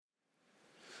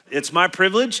It's my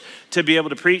privilege to be able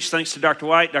to preach. Thanks to Dr.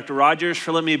 White, Dr. Rogers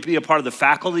for letting me be a part of the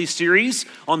faculty series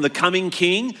on the coming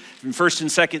King from 1st and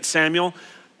 2nd Samuel.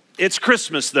 It's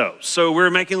Christmas though, so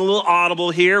we're making a little audible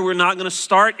here. We're not gonna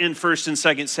start in 1st and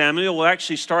 2nd Samuel. We'll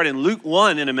actually start in Luke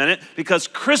 1 in a minute because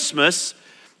Christmas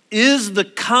is the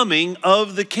coming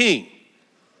of the King.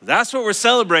 That's what we're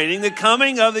celebrating, the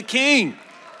coming of the King.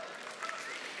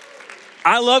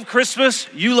 I love Christmas.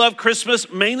 You love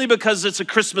Christmas mainly because it's a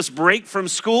Christmas break from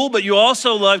school, but you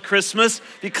also love Christmas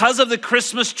because of the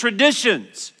Christmas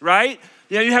traditions, right?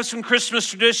 You know, you have some Christmas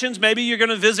traditions. Maybe you're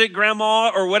gonna visit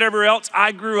grandma or whatever else.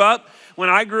 When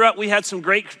I grew up, we had some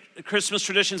great Christmas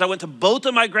traditions. I went to both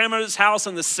of my grandmother's house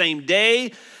on the same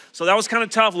day. So that was kind of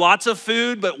tough, lots of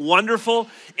food, but wonderful.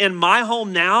 In my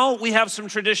home now, we have some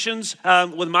traditions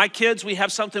with my kids. We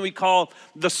have something we call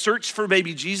the search for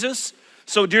baby Jesus.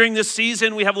 So during this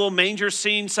season, we have a little manger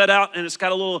scene set out and it's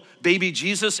got a little baby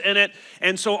Jesus in it.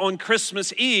 And so on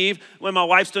Christmas Eve, when my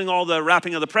wife's doing all the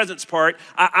wrapping of the presents part,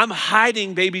 I'm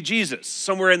hiding baby Jesus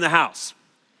somewhere in the house.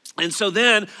 And so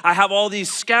then I have all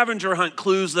these scavenger hunt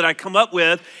clues that I come up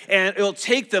with, and it'll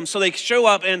take them so they show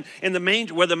up in the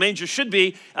manger, where the manger should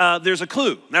be, there's a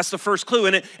clue. That's the first clue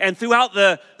in it. And throughout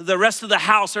the rest of the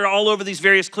house, they're all over these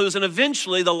various clues. And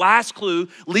eventually the last clue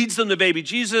leads them to baby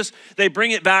Jesus. They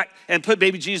bring it back and put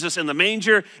baby Jesus in the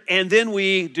manger. And then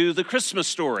we do the Christmas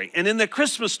story. And in the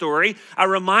Christmas story, I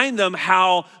remind them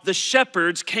how the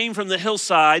shepherds came from the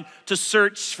hillside to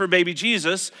search for baby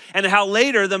Jesus, and how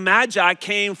later the Magi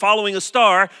came following a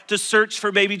star to search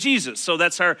for baby Jesus. So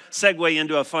that's our segue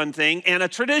into a fun thing and a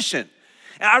tradition.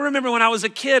 And I remember when I was a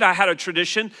kid, I had a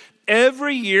tradition.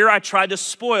 Every year I tried to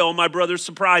spoil my brother's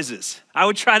surprises. I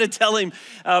would try to tell him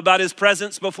about his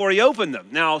presents before he opened them.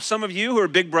 Now, some of you who are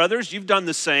big brothers, you've done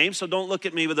the same, so don't look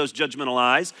at me with those judgmental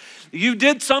eyes. You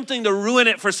did something to ruin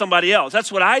it for somebody else.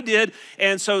 That's what I did,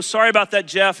 and so sorry about that,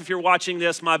 Jeff. If you're watching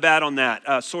this, my bad on that,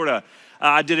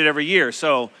 I did it every year,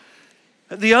 so.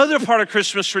 The other part of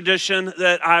Christmas tradition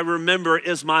that I remember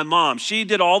is my mom. She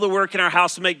did all the work in our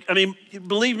house to make,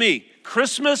 believe me,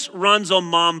 Christmas runs on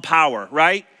mom power,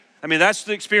 right? That's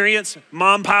the experience,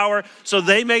 mom power. So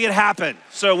they make it happen.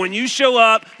 So when you show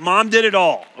up, mom did it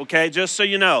all, okay? Just so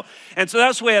you know. And so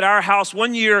that's the way at our house.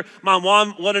 One year, my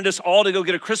mom wanted us all to go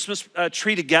get a Christmas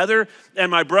tree together.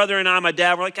 And my brother and I, my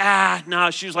dad were like,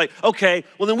 no. She was like, okay,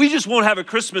 well then we just won't have a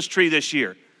Christmas tree this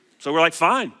year. So we're like,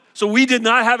 fine. So we did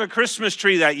not have a Christmas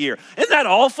tree that year. Isn't that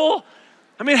awful?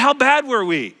 How bad were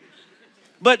we?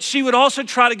 But she would also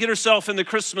try to get herself in the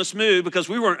Christmas mood because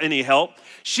we weren't any help.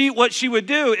 What she would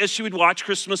do is she would watch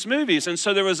Christmas movies. And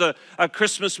so there was a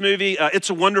Christmas movie, It's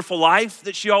a Wonderful Life,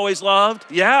 that she always loved.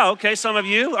 Yeah, okay, some of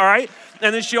you, all right.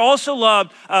 And then she also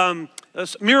loved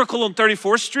Miracle on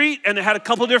 34th Street, and it had a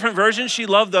couple different versions. She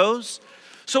loved those.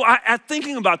 So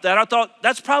thinking about that, I thought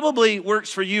that's probably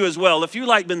works for you as well. If you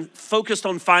been focused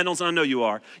on finals, and I know you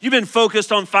are, you've been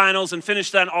focused on finals and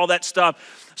finished that and all that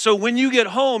stuff. So when you get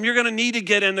home, you're gonna need to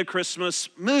get in the Christmas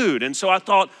mood. And so I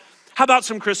thought, how about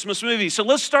some Christmas movies? So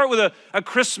let's start with a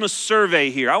Christmas survey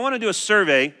here. I wanna do a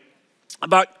survey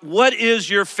about what is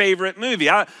your favorite movie.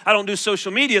 I don't do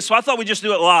social media, so I thought we'd just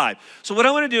do it live. So what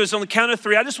I want to do is on the count of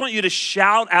 3, I just want you to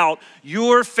shout out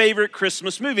your favorite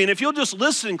Christmas movie. And if you'll just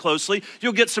listen closely,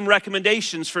 you'll get some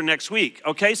recommendations for next week.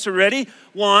 Okay, so ready?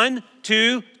 1,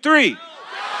 2, 3.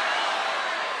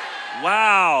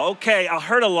 Wow, okay, I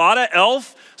heard a lot of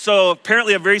Elf, so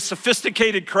apparently a very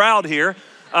sophisticated crowd here.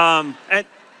 And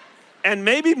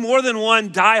maybe more than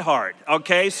one Die Hard,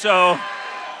 okay? So,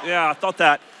 yeah, I thought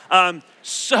that.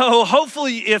 So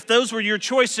hopefully if those were your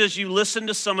choices, you listened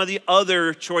to some of the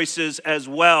other choices as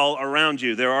well around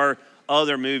you. There are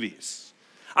other movies.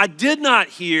 I did not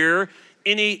hear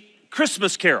any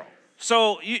Christmas Carol.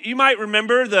 So you might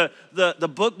remember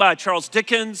the book by Charles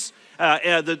Dickens,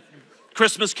 the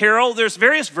Christmas Carol. There's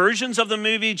various versions of the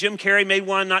movie. Jim Carrey made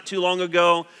one not too long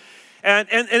ago. And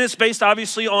it's based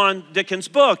obviously on Dickens'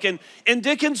 book. And in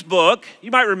Dickens' book, you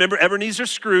might remember Ebenezer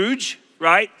Scrooge,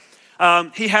 right?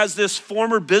 He has this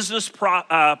former business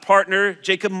partner,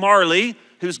 Jacob Marley,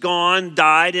 who's gone,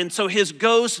 died, and so his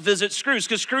ghost visits Scrooge,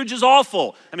 because Scrooge is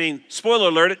awful. Spoiler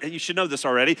alert, you should know this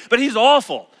already, but he's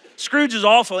awful. Scrooge is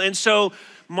awful, and so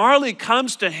Marley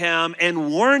comes to him and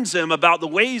warns him about the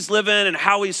way he's living and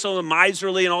how he's so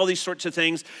miserly and all these sorts of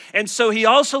things. And so he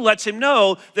also lets him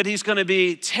know that he's gonna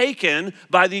be taken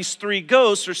by these 3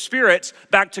 ghosts or spirits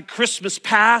back to Christmas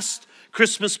past,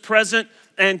 Christmas present,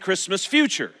 and Christmas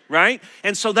future, right?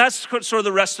 And so that's sort of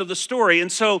the rest of the story.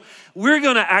 And so we're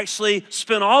going to actually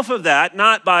spin off of that,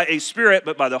 not by a spirit,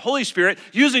 but by the Holy Spirit,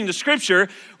 using the scripture.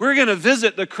 We're going to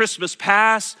visit the Christmas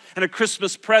past and a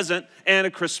Christmas present and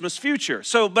a Christmas future.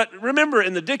 So, but remember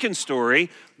in the Dickens story,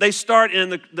 they start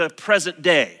in the present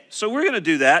day. So we're going to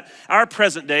do that. Our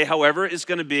present day, however, is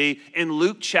going to be in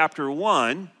Luke chapter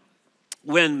 1,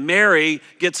 when Mary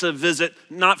gets a visit,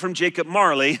 not from Jacob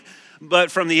Marley,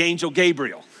 but from the angel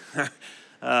Gabriel.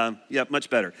 Yeah, much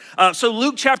better. So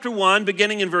Luke chapter 1,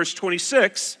 beginning in verse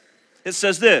 26, it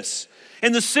says this: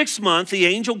 In the 6th month, the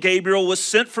angel Gabriel was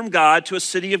sent from God to a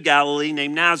city of Galilee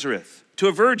named Nazareth, to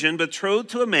a virgin betrothed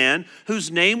to a man whose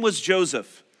name was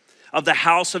Joseph, of the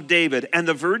house of David, and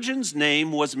the virgin's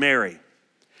name was Mary.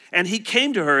 And he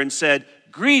came to her and said,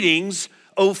 Greetings,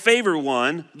 O favored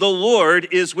one, the Lord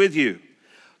is with you.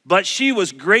 But she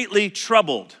was greatly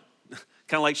troubled.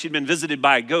 Kind of like she'd been visited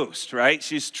by a ghost, right?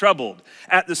 She's troubled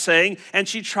at the saying, and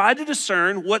she tried to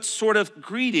discern what sort of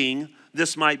greeting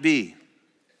this might be.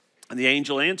 And the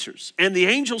angel answers. And the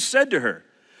angel said to her,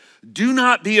 Do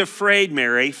not be afraid,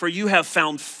 Mary, for you have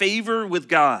found favor with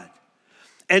God.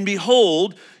 And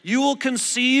behold, you will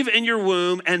conceive in your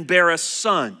womb and bear a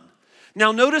son.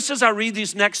 Now notice as I read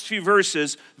these next few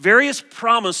verses, various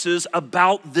promises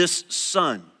about this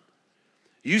son.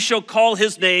 You shall call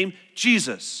his name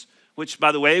Jesus, which,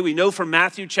 by the way, we know from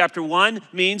Matthew chapter 1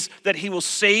 means that he will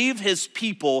save his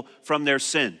people from their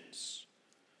sins.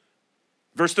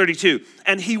 Verse 32,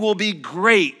 and he will be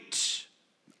great,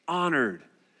 honored,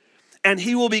 and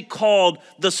he will be called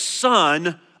the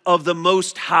Son of the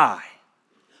Most High.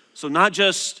 So not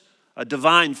just a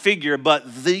divine figure,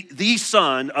 but the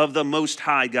Son of the Most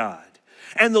High God.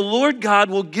 And the Lord God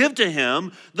will give to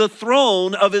him the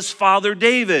throne of his father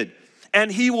David, and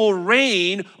he will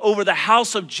reign over the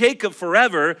house of Jacob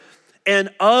forever, and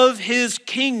of his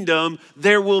kingdom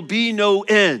there will be no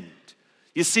end.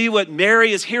 You see what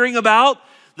Mary is hearing about?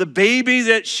 The baby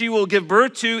that she will give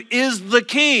birth to is the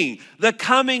king, the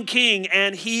coming king,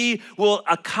 and he will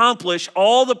accomplish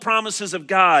all the promises of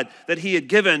God that he had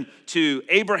given to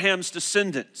Abraham's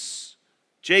descendants,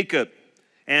 Jacob,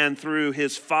 and through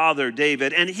his father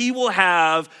David. And he will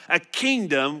have a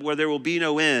kingdom where there will be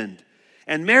no end.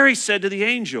 And Mary said to the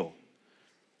angel,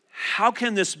 How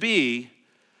can this be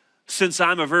since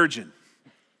I'm a virgin?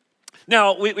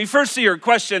 Now, we first see her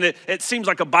question, it seems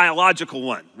like a biological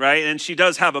one, right? And she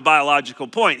does have a biological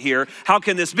point here. How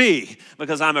can this be?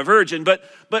 Because I'm a virgin. But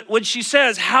when she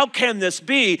says, how can this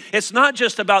be? It's not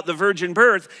just about the virgin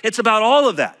birth, it's about all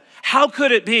of that. How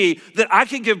could it be that I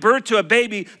could give birth to a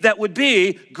baby that would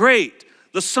be great,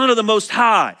 the Son of the Most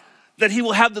High, that he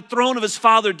will have the throne of his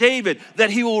father David,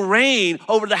 that he will reign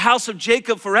over the house of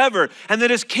Jacob forever, and that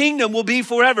his kingdom will be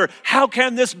forever? How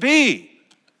can this be?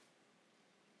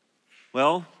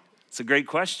 Well, it's a great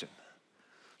question.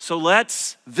 So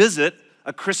let's visit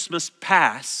a Christmas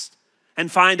past and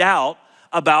find out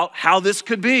about how this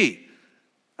could be.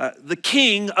 The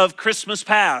king of Christmas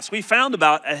past. We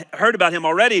heard about him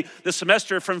already this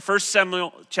semester from 1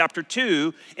 Samuel chapter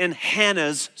 2 in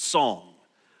Hannah's song.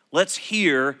 Let's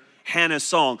hear Hannah's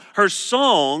song. Her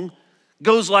song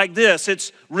goes like this.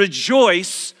 It's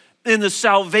rejoice in the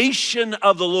salvation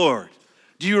of the Lord.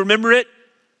 Do you remember it?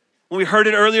 When we heard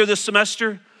it earlier this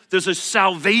semester, there's a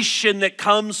salvation that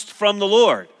comes from the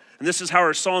Lord. And this is how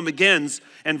our psalm begins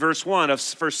in verse 1 of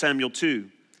 1 Samuel 2.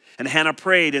 And Hannah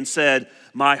prayed and said,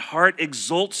 My heart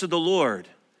exults in the Lord.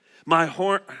 My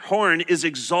horn is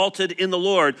exalted in the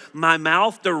Lord. My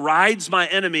mouth derides my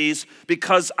enemies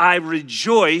because I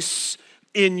rejoice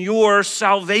in your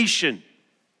salvation.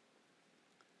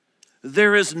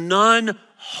 There is none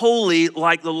holy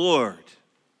like the Lord.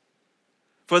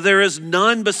 For there is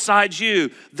none besides you.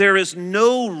 There is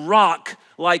no rock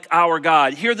like our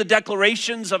God. Hear the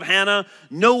declarations of Hannah.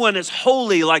 No one is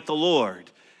holy like the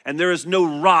Lord, and there is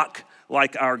no rock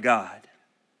like our God.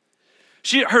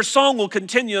 Her song will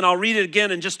continue, and I'll read it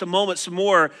again in just a moment some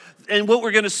more. And what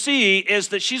we're going to see is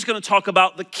that she's going to talk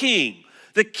about the king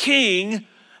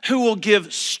who will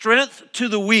give strength to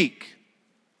the weak.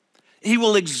 He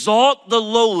will exalt the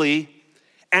lowly,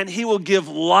 and he will give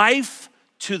life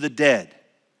to the dead.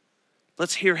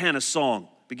 Let's hear Hannah's song,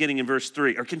 beginning in verse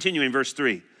 3, or continuing in verse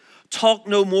 3. Talk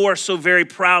no more so very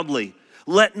proudly.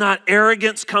 Let not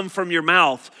arrogance come from your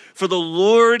mouth, for the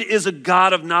Lord is a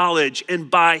God of knowledge,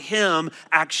 and by him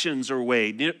actions are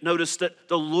weighed. Notice that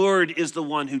the Lord is the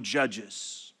one who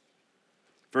judges.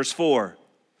 Verse 4,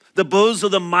 the bows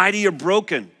of the mighty are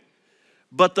broken,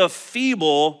 but the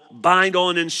feeble bind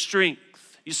on in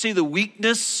strength. You see the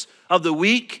weakness of the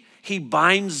weak? He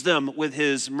binds them with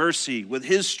his mercy, with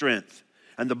his strength.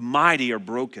 and the mighty are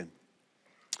broken.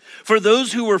 For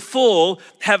those who were full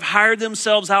have hired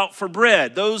themselves out for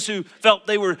bread. Those who felt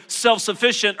they were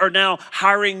self-sufficient are now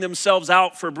hiring themselves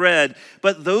out for bread.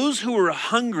 But those who were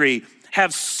hungry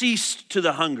have ceased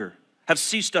to hunger.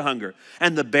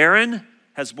 And the barren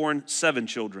has borne 7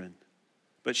 children.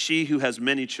 But she who has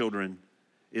many children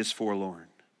is forlorn.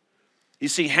 You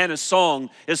see, Hannah's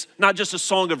song is not just a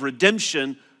song of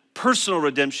redemption, personal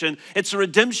redemption. It's a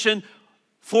redemption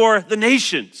for the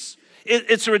nations.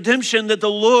 It's a redemption that the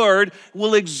Lord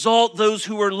will exalt those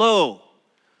who are low.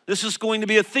 This is going to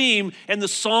be a theme in the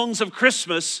songs of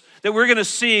Christmas that we're going to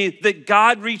see that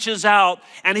God reaches out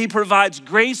and he provides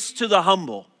grace to the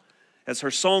humble. As her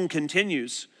song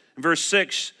continues, in verse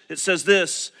 6, it says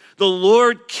this, the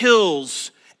Lord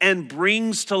kills and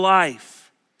brings to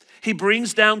life. He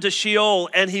brings down to Sheol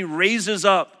and he raises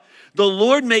up. The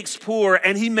Lord makes poor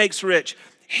and he makes rich.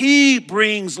 He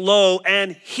brings low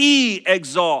and he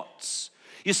exalts.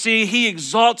 You see, he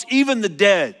exalts even the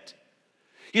dead.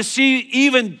 You see,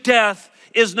 even death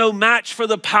is no match for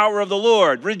the power of the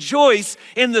Lord. Rejoice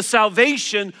in the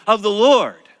salvation of the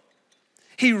Lord.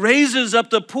 He raises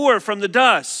up the poor from the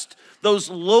dust. Those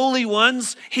lowly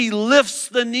ones, he lifts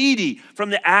the needy from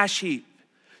the ash heap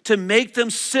to make them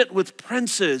sit with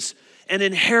princes and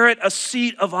inherit a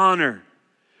seat of honor.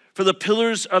 For the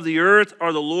pillars of the earth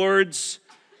are the Lord's,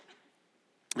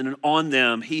 and on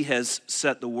them he has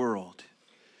set the world.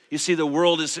 You see, the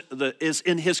world is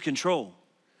in his control.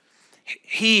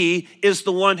 He is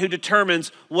the one who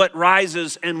determines what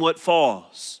rises and what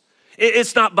falls.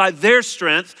 It's not by their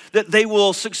strength that they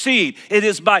will succeed. It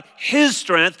is by his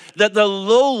strength that the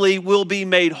lowly will be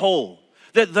made whole,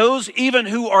 that those even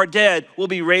who are dead will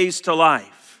be raised to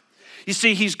life. You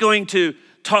see, he's going to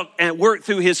talk and work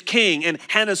through his king, and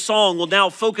Hannah's song will now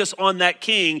focus on that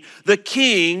king. The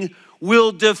king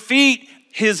will defeat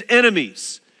his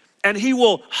enemies, and he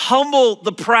will humble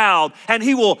the proud, and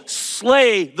he will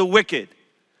slay the wicked.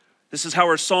 This is how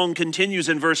our song continues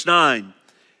in verse 9.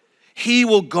 He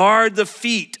will guard the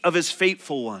feet of his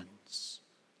faithful ones.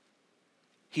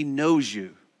 He knows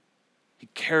you. He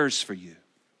cares for you.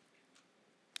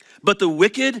 But the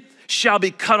wicked shall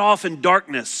be cut off in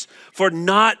darkness, for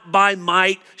not by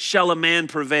might shall a man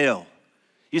prevail.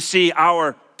 You see,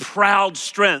 our proud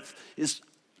strength is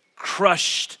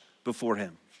crushed before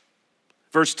him.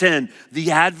 Verse 10,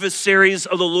 the adversaries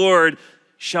of the Lord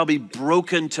shall be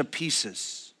broken to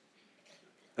pieces.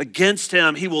 Against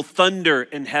him, he will thunder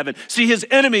in heaven. See, his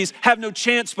enemies have no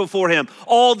chance before him.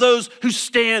 All those who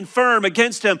stand firm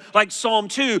against him, like Psalm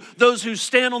 2, those who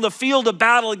stand on the field of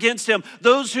battle against him,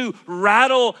 those who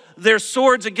rattle their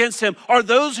swords against him, are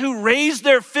those who raise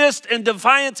their fist in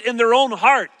defiance in their own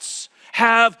hearts,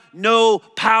 have no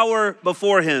power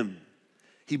before him.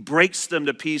 He breaks them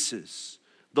to pieces.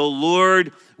 The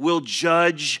Lord will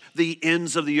judge the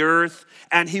ends of the earth,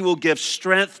 and he will give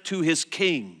strength to his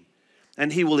king,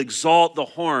 and he will exalt the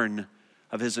horn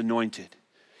of his anointed.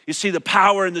 You see, the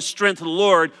power and the strength of the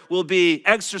Lord will be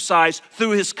exercised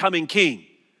through his coming king.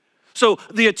 So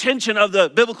the attention of the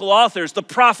biblical authors, the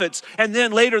prophets, and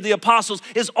then later the apostles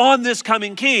is on this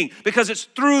coming king, because it's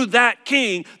through that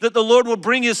king that the Lord will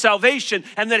bring his salvation,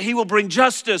 and that he will bring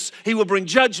justice, he will bring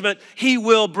judgment, he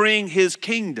will bring his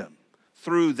kingdom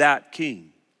through that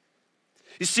king.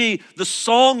 You see, the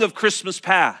song of Christmas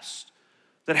past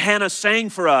that Hannah sang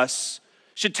for us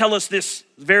should tell us this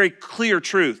very clear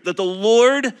truth, that the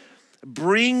Lord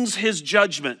brings his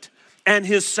judgment and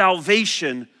his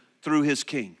salvation through his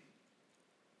king.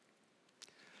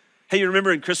 Hey, you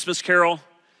remember in Christmas Carol,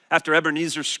 after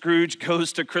Ebenezer Scrooge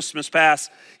goes to Christmas past,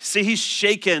 see, he's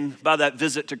shaken by that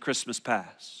visit to Christmas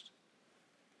past.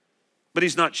 But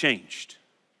he's not changed.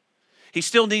 He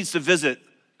still needs to visit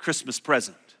Christmas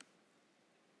present.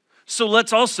 So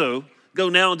let's also go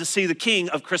now to see the king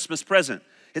of Christmas present.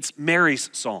 It's Mary's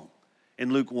song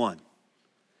in Luke 1.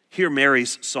 Hear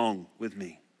Mary's song with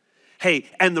me. Hey,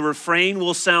 and the refrain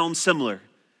will sound similar.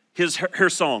 Here's her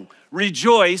song.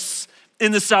 Rejoice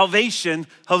in the salvation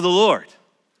of the Lord.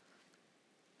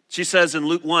 She says in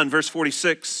Luke 1, verse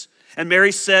 46, and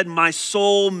Mary said, my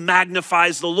soul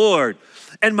magnifies the Lord,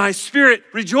 and my spirit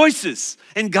rejoices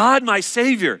in God my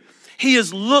Savior. He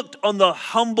has looked on the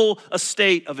humble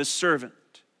estate of his servant.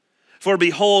 For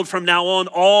behold, from now on,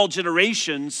 all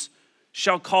generations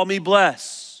shall call me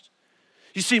blessed.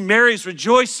 You see, Mary's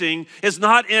rejoicing is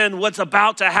not in what's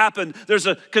about to happen. There's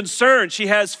a concern. She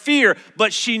has fear,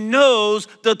 but she knows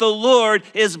that the Lord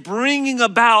is bringing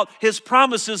about his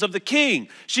promises of the king.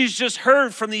 She's just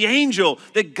heard from the angel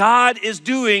that God is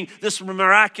doing this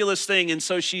miraculous thing. And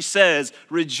so she says,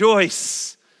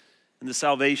 rejoice in the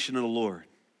salvation of the Lord.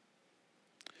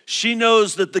 She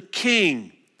knows that the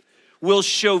king will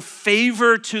show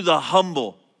favor to the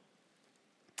humble.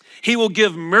 He will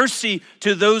give mercy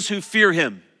to those who fear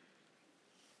him,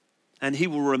 and he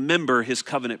will remember his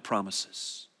covenant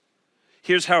promises.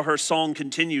 Here's how her song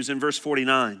continues in verse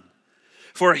 49.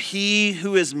 For he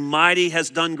who is mighty has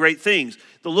done great things.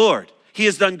 The Lord, he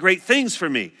has done great things for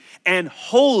me, and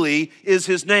holy is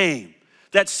his name.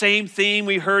 That same theme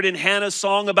we heard in Hannah's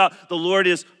song about the Lord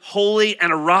is holy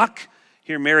and a rock.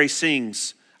 Here Mary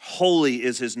sings, holy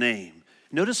is his name.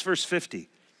 Notice verse 50.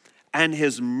 And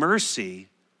his mercy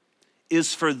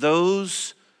is for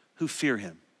those who fear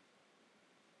him.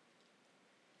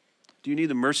 Do you need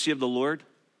the mercy of the Lord?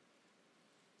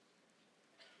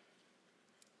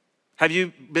 Have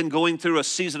you been going through a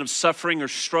season of suffering or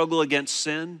struggle against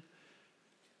sin?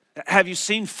 Have you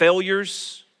seen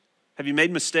failures? Have you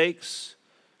made mistakes?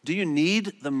 Do you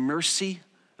need the mercy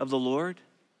of the Lord?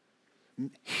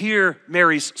 Hear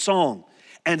Mary's song.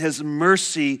 And his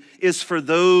mercy is for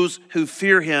those who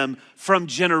fear him from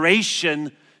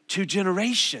generation to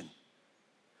generation.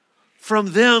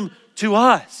 From them to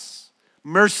us,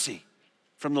 mercy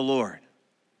from the Lord.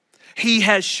 He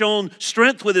has shown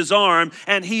strength with his arm,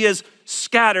 and he has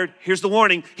scattered, here's the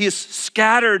warning, he has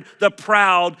scattered the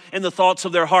proud in the thoughts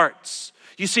of their hearts.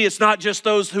 You see, it's not just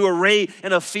those who array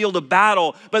in a field of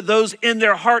battle, but those in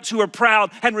their hearts who are proud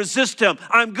and resist him.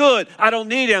 I'm good, I don't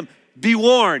need him. Be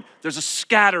warned, there's a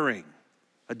scattering,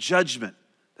 a judgment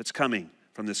that's coming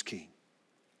from this king.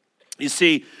 You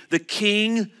see, the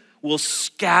king will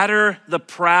scatter the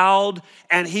proud,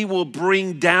 and he will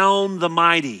bring down the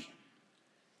mighty.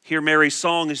 Hear Mary's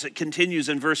song as it continues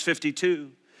in verse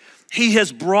 52. He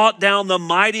has brought down the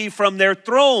mighty from their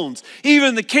thrones,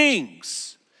 even the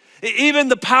kings, even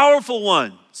the powerful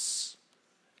ones.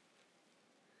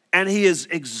 And he has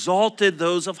exalted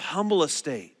those of humble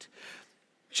estate.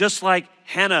 Just like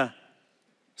Hannah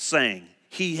sang,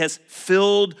 he has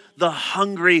filled the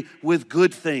hungry with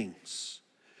good things,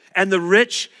 and the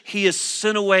rich he has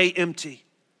sent away empty.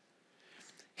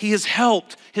 He has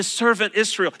helped his servant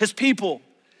Israel, his people,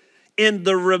 in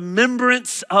the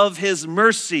remembrance of his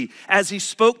mercy as he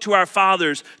spoke to our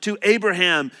fathers, to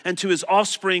Abraham, and to his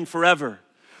offspring forever.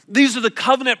 These are the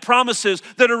covenant promises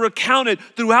that are recounted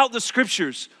throughout the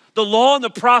scriptures. The law and the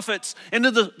prophets,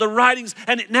 into the writings,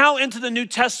 and now into the New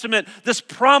Testament, this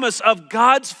promise of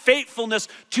God's faithfulness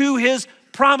to his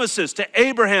promises to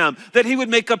Abraham, that he would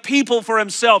make a people for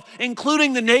himself,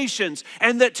 including the nations,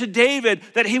 and that to David,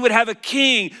 that he would have a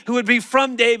king who would be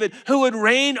from David, who would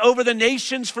reign over the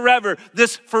nations forever.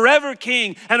 This forever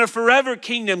king and a forever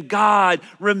kingdom. God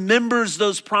remembers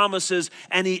those promises,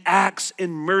 and he acts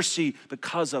in mercy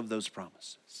because of those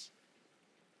promises.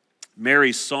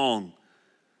 Mary's song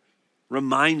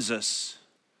reminds us,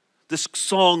 this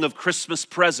song of Christmas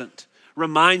present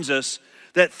reminds us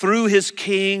that through his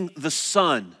king, the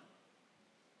Son,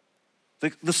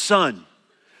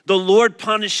 the Lord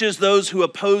punishes those who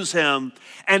oppose him,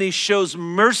 and he shows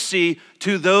mercy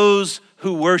to those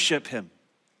who worship him.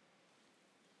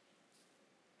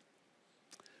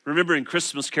 Remember in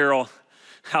Christmas Carol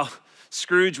how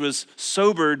Scrooge was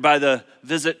sobered by the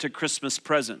visit to Christmas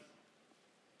present,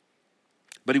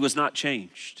 but he was not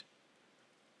changed.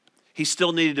 He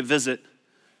still needed to visit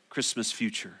Christmas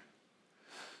future.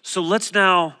 So let's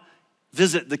now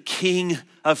visit the King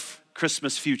of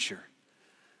Christmas future.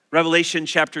 Revelation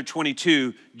chapter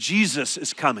 22, Jesus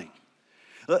is coming.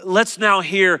 Let's now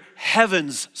hear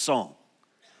heaven's song.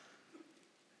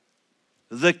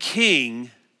 The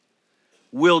King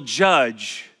will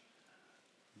judge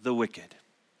the wicked.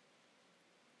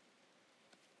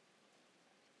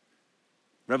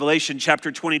 Revelation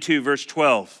chapter 22, verse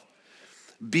 12.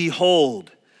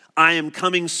 Behold, I am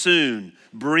coming soon,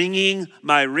 bringing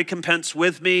my recompense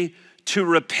with me to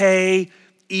repay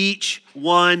each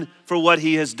one for what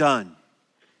he has done.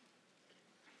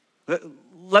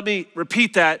 Let me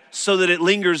repeat that so that it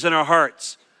lingers in our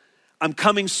hearts. I'm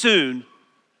coming soon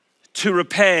to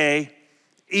repay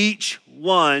each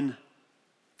one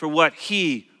for what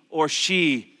he or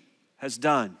she has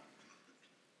done.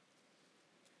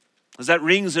 As that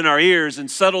rings in our ears and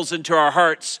settles into our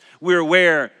hearts, we're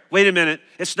aware, wait a minute,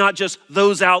 it's not just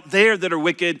those out there that are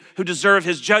wicked who deserve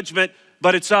his judgment,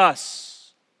 but it's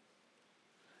us.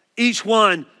 Each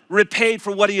one repaid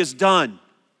for what he has done.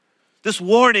 This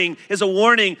warning is a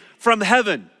warning from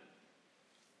heaven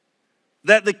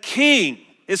that the King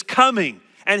is coming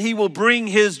and he will bring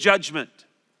his judgment.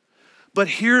 But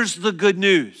here's the good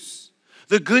news.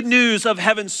 The good news of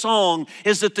heaven's song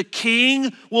is that the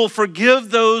King will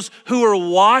forgive those who are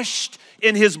washed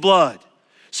in his blood.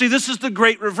 See, this is the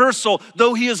great reversal.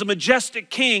 Though he is a majestic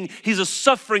king, he's a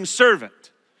suffering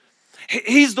servant.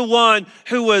 He's the one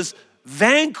who was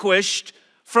vanquished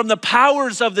from the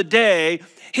powers of the day.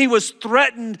 He was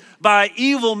threatened by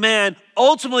evil men,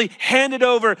 ultimately handed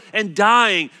over and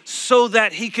dying so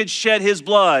that he could shed his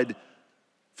blood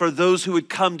for those who would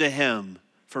come to him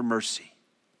for mercy.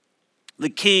 The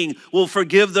King will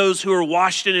forgive those who are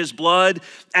washed in his blood,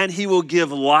 and he will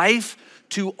give life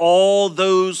to all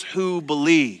those who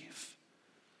believe,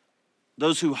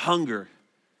 those who hunger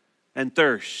and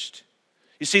thirst.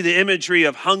 You see, the imagery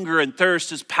of hunger and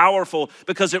thirst is powerful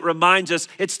because it reminds us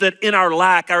it's that in our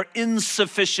lack, our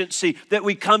insufficiency, that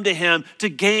we come to him to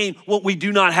gain what we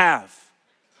do not have.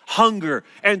 Hunger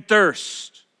and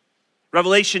thirst.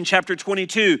 Revelation chapter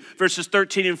 22, verses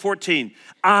 13 and 14.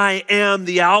 I am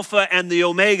the Alpha and the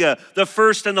Omega, the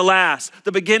first and the last,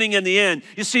 the beginning and the end.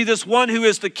 You see, this one who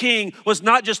is the King was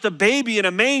not just a baby in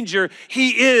a manger.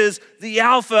 He is the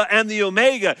Alpha and the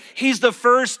Omega. He's the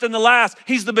first and the last.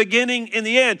 He's the beginning and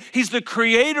the end. He's the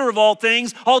creator of all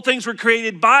things. All things were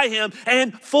created by him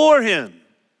and for him.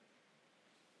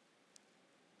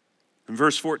 In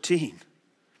verse 14,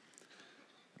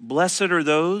 blessed are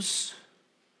those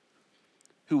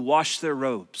who wash their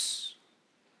robes.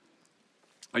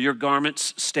 Are your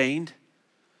garments stained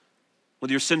with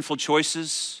your sinful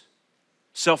choices,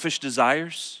 selfish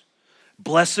desires?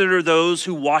 Blessed are those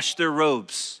who wash their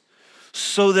robes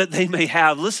so that they may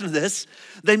have, listen to this,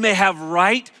 they may have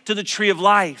right to the tree of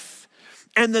life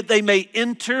and that they may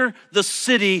enter the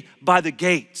city by the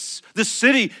gates. The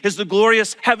city is the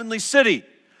glorious heavenly city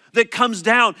that comes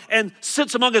down and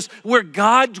sits among us, where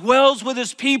God dwells with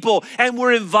his people. And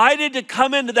we're invited to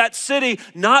come into that city,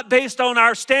 not based on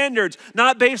our standards,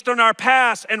 not based on our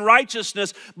past and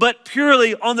righteousness, but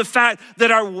purely on the fact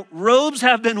that our robes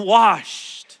have been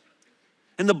washed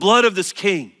in the blood of this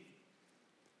King.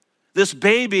 This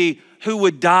baby who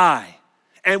would die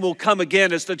and will come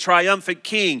again as the triumphant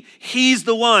King. He's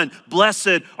the one.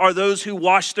 Blessed are those who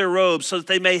wash their robes so that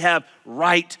they may have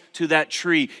right to that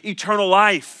tree, eternal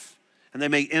life, and they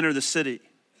may enter the city.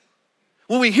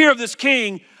 When we hear of this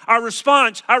King, our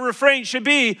response, our refrain should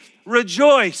be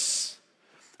rejoice.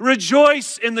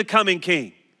 Rejoice in the coming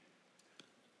King.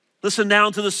 Listen now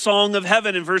to the song of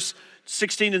heaven in verse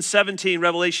 16 and 17,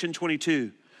 Revelation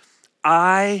 22.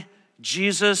 I,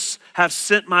 Jesus, have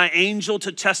sent my angel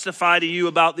to testify to you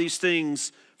about these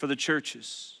things for the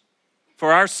churches,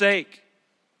 for our sake.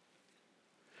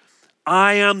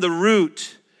 I am the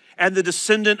root and the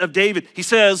descendant of David. He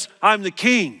says, I'm the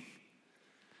King.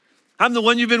 I'm the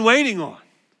one you've been waiting on.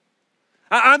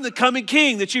 I'm the coming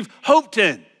King that you've hoped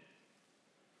in.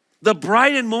 The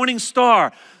bright and morning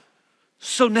star.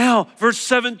 So now, verse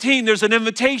 17, there's an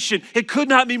invitation. It could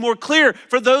not be more clear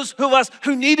for those of us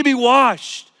who need to be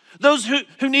washed, those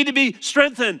who need to be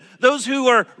strengthened, those who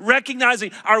are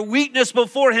recognizing our weakness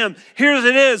before him. Here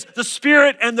it is, the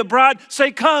Spirit and the bride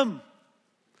say, come.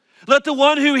 Let the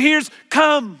one who hears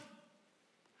come.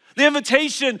 The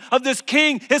invitation of this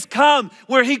King has come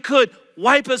where he could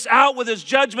wipe us out with his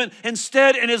judgment.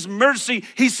 Instead, in his mercy,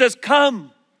 he says,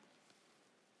 come.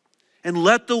 And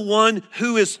let the one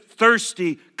who is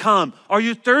thirsty come. Are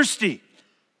you thirsty?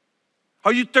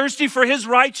 Are you thirsty for his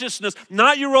righteousness,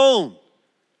 not your own?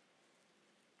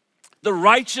 The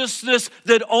righteousness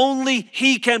that only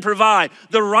he can provide.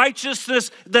 The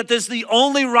righteousness that is the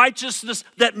only righteousness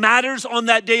that matters on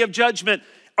that day of judgment.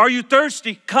 Are you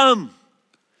thirsty? Come.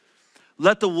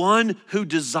 Let the one who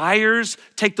desires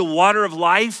take the water of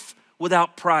life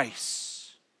without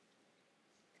price.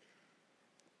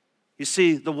 You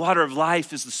see, the water of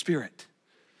life is the Spirit.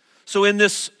 So in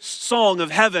this song of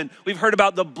heaven, we've heard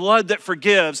about the blood that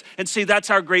forgives. And see,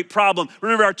 that's our great problem.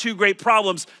 Remember our two great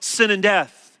problems, sin and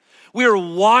death. We are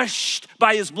washed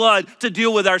by his blood to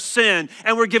deal with our sin,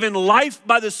 and we're given life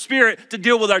by the Spirit to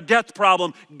deal with our death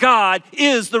problem. God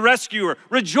is the rescuer.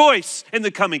 Rejoice in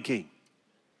the coming King.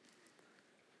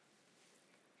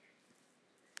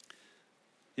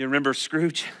 You remember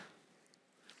Scrooge?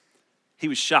 He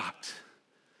was shocked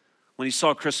when he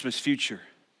saw Christmas future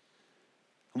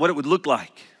and what it would look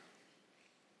like.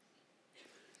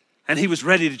 And he was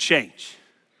ready to change.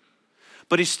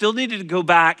 But he still needed to go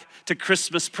back to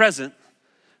Christmas present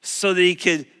so that he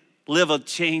could live a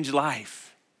changed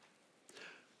life.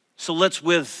 So let's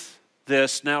with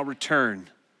this now return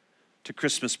to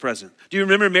Christmas present. Do you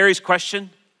remember Mary's question?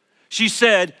 She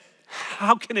said,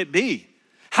 how can it be?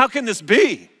 How can this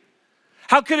be?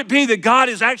 How can it be that God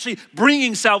is actually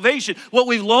bringing salvation? What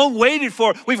we've long waited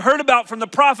for, we've heard about from the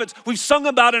prophets, we've sung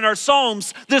about in our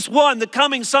Psalms, this one, the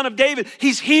coming Son of David,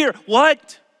 he's here.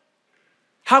 What?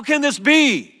 How can this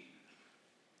be?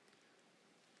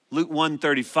 Luke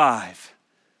 1:35,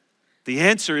 the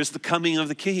answer is the coming of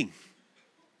the King.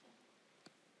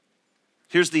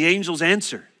 Here's the angel's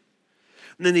answer.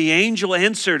 And then the angel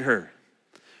answered her,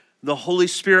 the Holy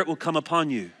Spirit will come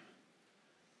upon you,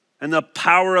 and the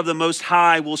power of the Most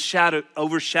High will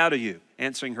overshadow you.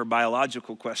 Answering her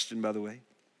biological question, by the way.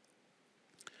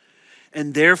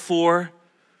 And therefore,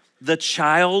 the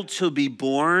child to be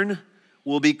born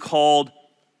will be called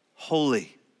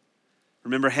holy.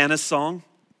 Remember Hannah's song?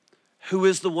 Who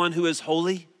is the one who is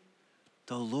holy?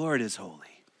 The Lord is holy.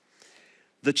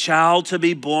 The child to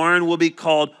be born will be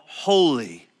called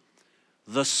holy,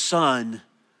 the Son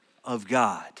of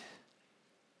God.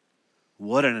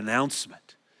 What an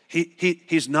announcement.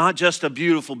 He's not just a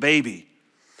beautiful baby.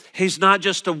 He's not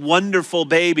just a wonderful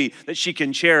baby that she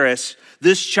can cherish.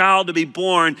 This child to be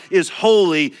born is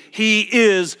holy. He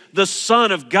is the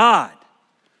Son of God.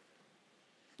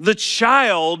 The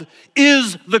child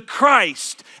is the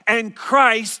Christ, and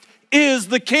Christ is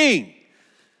the King.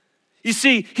 You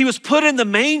see, he was put in the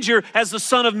manger as the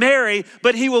Son of Mary,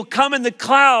 but he will come in the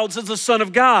clouds as the Son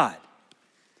of God.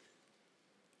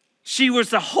 She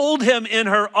was to hold him in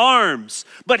her arms,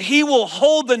 but he will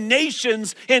hold the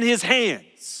nations in his hands.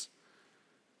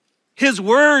 His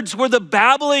words were the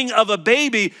babbling of a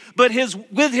baby, but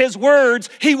with his words,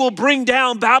 he will bring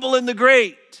down Babylon the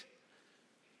Great.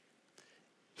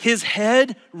 His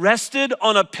head rested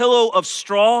on a pillow of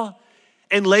straw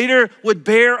and later would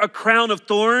bear a crown of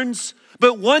thorns.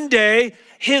 But one day,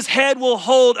 his head will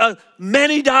hold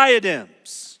many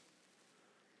diadems.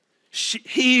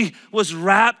 He was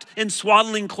wrapped in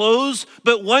swaddling clothes,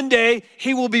 but one day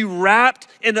he will be wrapped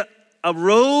in a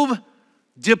robe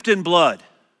dipped in blood.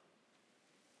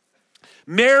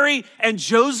 Mary and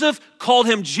Joseph called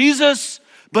him Jesus,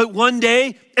 but one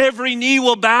day every knee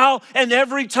will bow and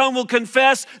every tongue will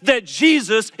confess that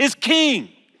Jesus is King.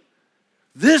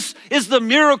 This is the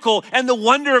miracle and the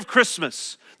wonder of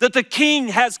Christmas, that the King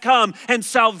has come and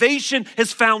salvation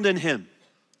is found in him.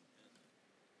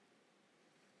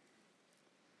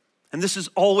 And this is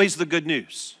always the good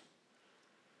news.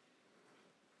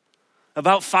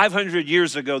 About 500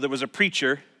 years ago, there was a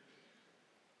preacher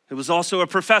who was also a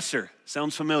professor.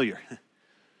 Sounds familiar.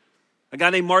 A guy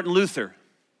named Martin Luther.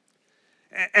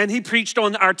 And he preached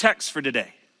on our text for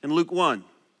today in Luke 1.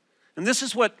 And this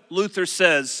is what Luther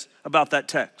says about that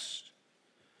text.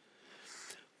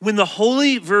 When the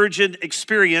Holy Virgin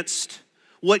experienced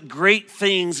what great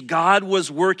things God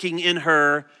was working in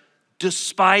her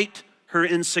despite her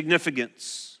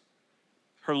insignificance,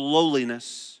 her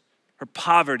lowliness, her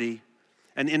poverty,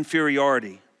 and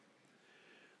inferiority,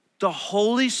 the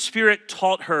Holy Spirit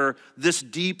taught her this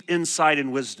deep insight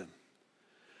and wisdom.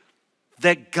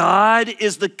 That God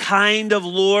is the kind of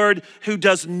Lord who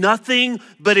does nothing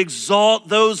but exalt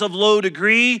those of low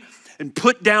degree and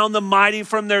put down the mighty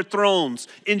from their thrones.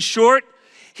 In short,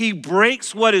 he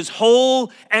breaks what is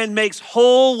whole and makes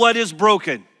whole what is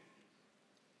broken.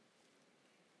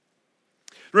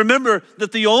 Remember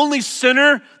that the only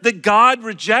sinner that God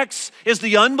rejects is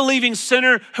the unbelieving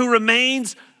sinner who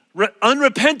remains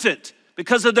unrepentant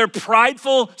because of their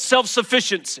prideful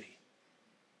self-sufficiency.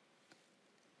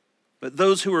 But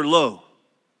those who are low,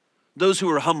 those who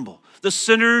are humble, the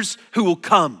sinners who will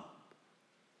come,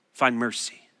 find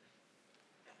mercy.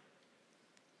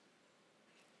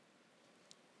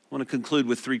 I want to conclude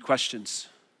with 3 questions.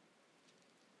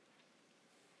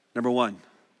 Number 1,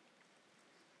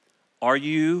 are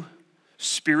you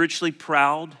spiritually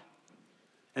proud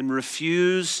and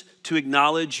refuse to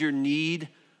acknowledge your need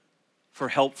for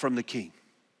help from the King?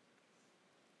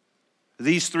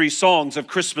 These 3 songs of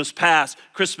Christmas past,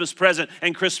 Christmas present,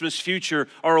 and Christmas future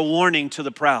are a warning to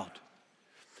the proud.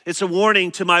 It's a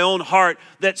warning to my own heart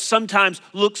that sometimes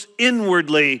looks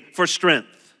inwardly for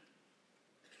strength.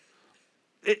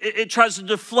 It tries to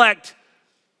deflect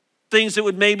things that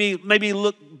would maybe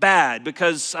look bad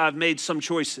because I've made some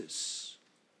choices.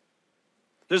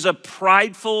 There's a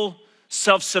prideful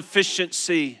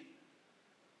self-sufficiency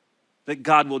that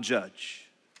God will judge.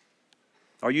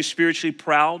 Are you spiritually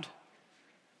proud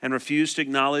and refuse to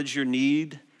acknowledge your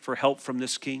need for help from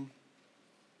this King?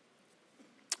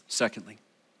 Secondly,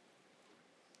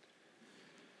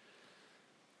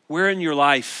 where in your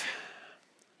life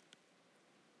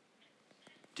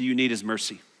do you need his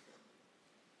mercy?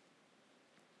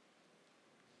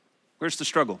 Where's the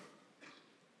struggle?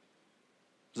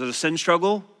 Is it a sin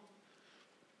struggle?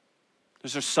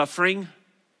 Is there suffering?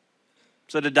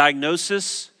 Is it a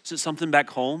diagnosis? Is it something back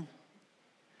home?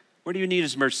 Where do you need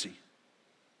his mercy?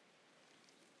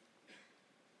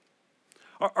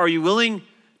 Are you willing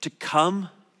to come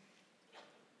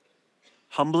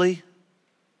humbly,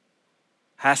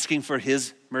 asking for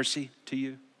his mercy to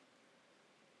you?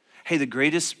 Hey, the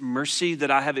greatest mercy that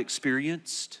I have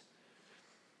experienced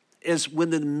is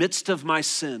when in the midst of my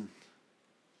sin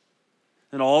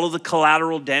and all of the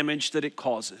collateral damage that it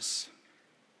causes,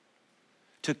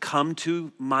 to come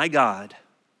to my God,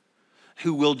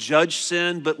 who will judge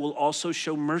sin but will also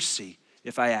show mercy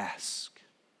if I ask,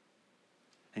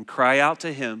 and cry out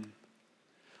to him.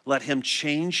 Let him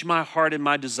change my heart and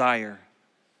my desire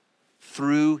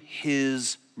through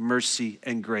his mercy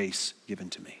and grace given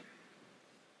to me.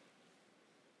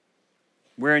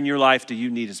 Where in your life do you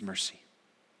need his mercy?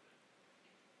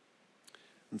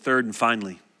 And third and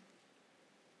finally,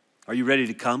 are you ready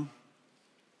to come?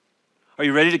 Are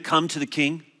you ready to come to the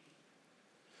King?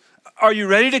 Are you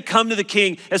ready to come to the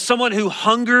King as someone who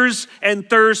hungers and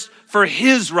thirsts for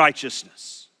his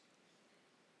righteousness?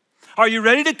 Are you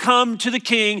ready to come to the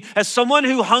King as someone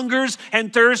who hungers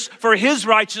and thirsts for his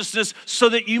righteousness so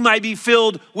that you might be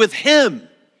filled with him?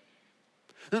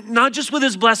 Not just with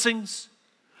his blessings,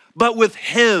 but with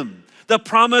him. The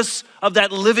promise of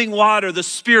that living water, the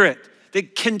Spirit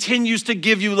that continues to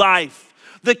give you life,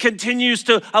 that continues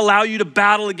to allow you to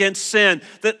battle against sin,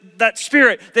 that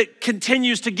Spirit that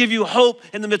continues to give you hope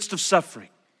in the midst of suffering.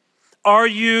 Are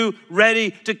you ready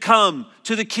to come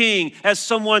to the King as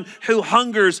someone who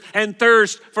hungers and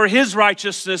thirsts for his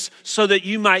righteousness so that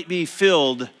you might be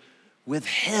filled with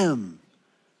him,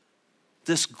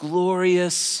 this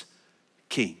glorious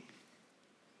King?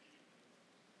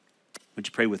 Would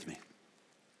you pray with me?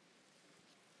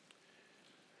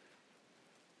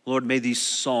 Lord, may these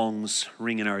songs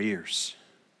ring in our ears.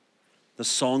 The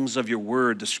songs of your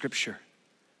word, the scripture.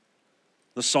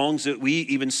 The songs that we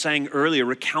even sang earlier,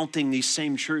 recounting these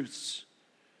same truths.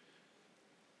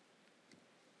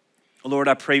 Lord,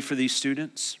 I pray for these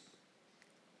students.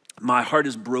 My heart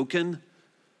is broken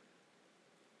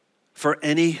for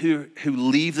any who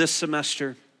leave this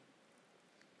semester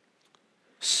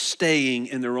staying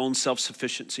in their own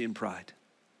self-sufficiency and pride.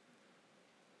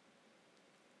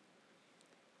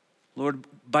 Lord,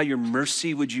 by your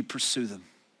mercy, would you pursue them?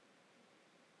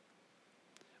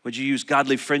 Would you use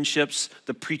godly friendships,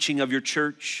 the preaching of your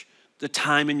church, the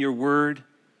time in your word,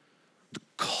 the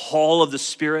call of the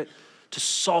Spirit to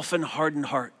soften hardened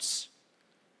hearts?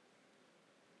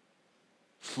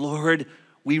 Lord,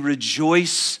 we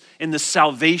rejoice in the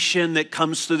salvation that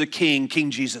comes through the King,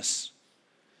 King Jesus.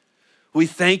 We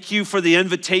thank you for the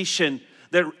invitation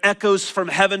that echoes from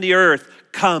heaven to earth.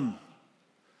 Come.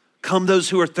 Come those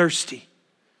who are thirsty.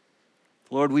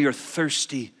 Lord, we are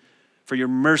thirsty for your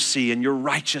mercy and your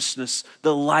righteousness,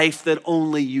 the life that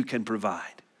only you can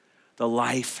provide, the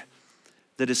life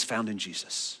that is found in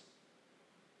Jesus.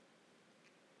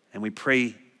 And we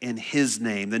pray in his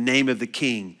name, the name of the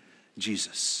King,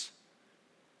 Jesus.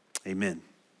 Amen.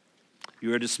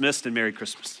 You are dismissed, and Merry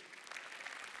Christmas.